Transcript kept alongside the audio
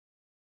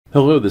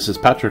Hello, this is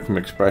Patrick from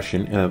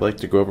XPression, and I'd like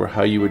to go over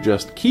how you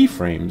adjust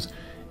keyframes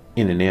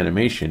in an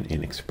animation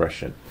in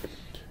XPression.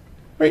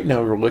 Right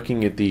now we're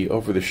looking at the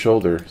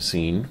over-the-shoulder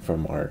scene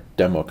from our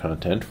demo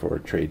content for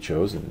trade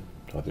shows and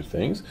other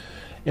things,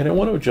 and I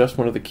want to adjust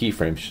one of the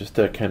keyframes just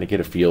to kind of get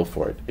a feel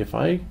for it. If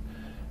I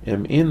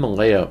am in the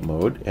layout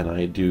mode and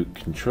I do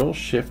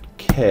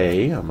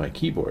Control-Shift-K on my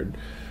keyboard,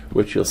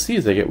 what you'll see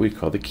is I get what we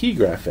call the key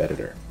graph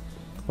editor.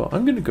 Well,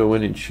 I'm going to go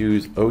in and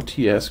choose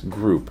OTS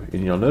group,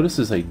 and you'll notice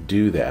as I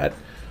do that,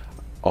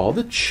 all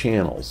the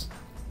channels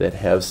that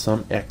have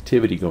some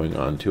activity going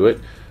on to it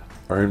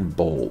are in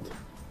bold.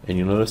 And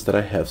you'll notice that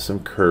I have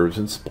some curves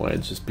and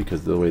splines just because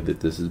of the way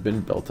that this has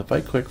been built. If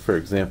I click, for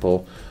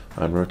example,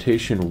 on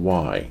rotation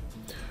Y,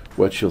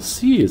 what you'll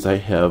see is I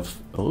have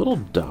a little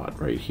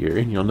dot right here,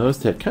 and you'll notice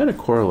that kind of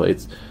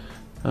correlates.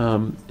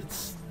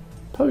 It's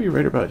probably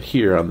right about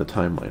here on the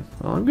timeline.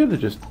 Well, I'm going to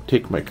just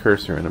take my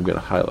cursor and I'm going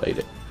to highlight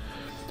it.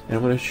 And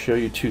I'm going to show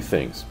you two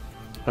things.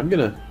 I'm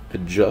going to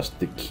adjust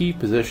the key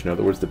position, in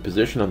other words, the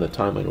position on the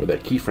timeline where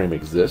that keyframe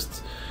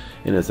exists.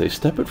 And as I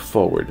step it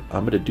forward,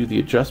 I'm going to do the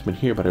adjustment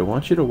here, but I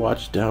want you to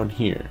watch down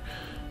here.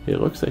 It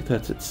looks like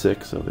that's at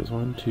 6, so there's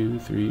 1, 2,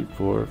 3,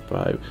 4,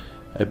 5.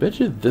 I bet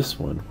you this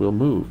one will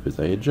move as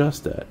I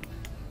adjust that.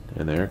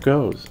 And there it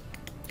goes.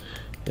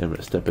 And I'm going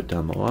to step it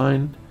down the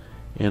line,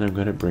 and I'm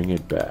going to bring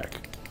it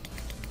back.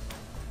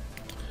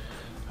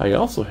 I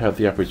also have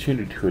the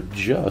opportunity to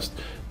adjust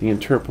the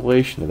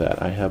interpolation of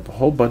that. I have a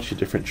whole bunch of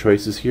different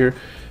choices here,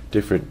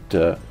 different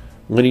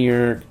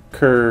linear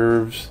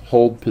curves,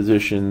 hold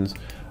positions.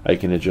 I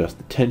can adjust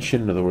the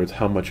tension, in other words,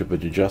 how much of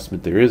an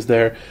adjustment there is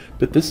there.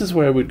 But this is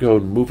where I would go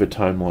and move a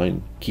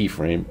timeline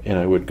keyframe, and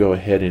I would go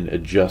ahead and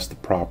adjust the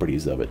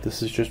properties of it.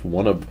 This is just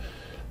one of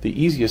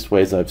the easiest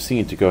ways I've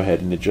seen to go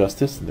ahead and adjust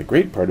this. And the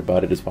great part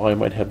about it is while I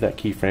might have that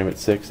keyframe at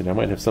 6 and I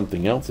might have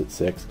something else at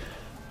 6,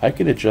 I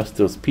can adjust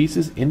those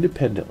pieces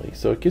independently,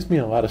 so it gives me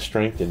a lot of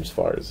strength in as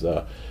far as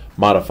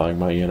modifying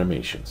my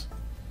animations.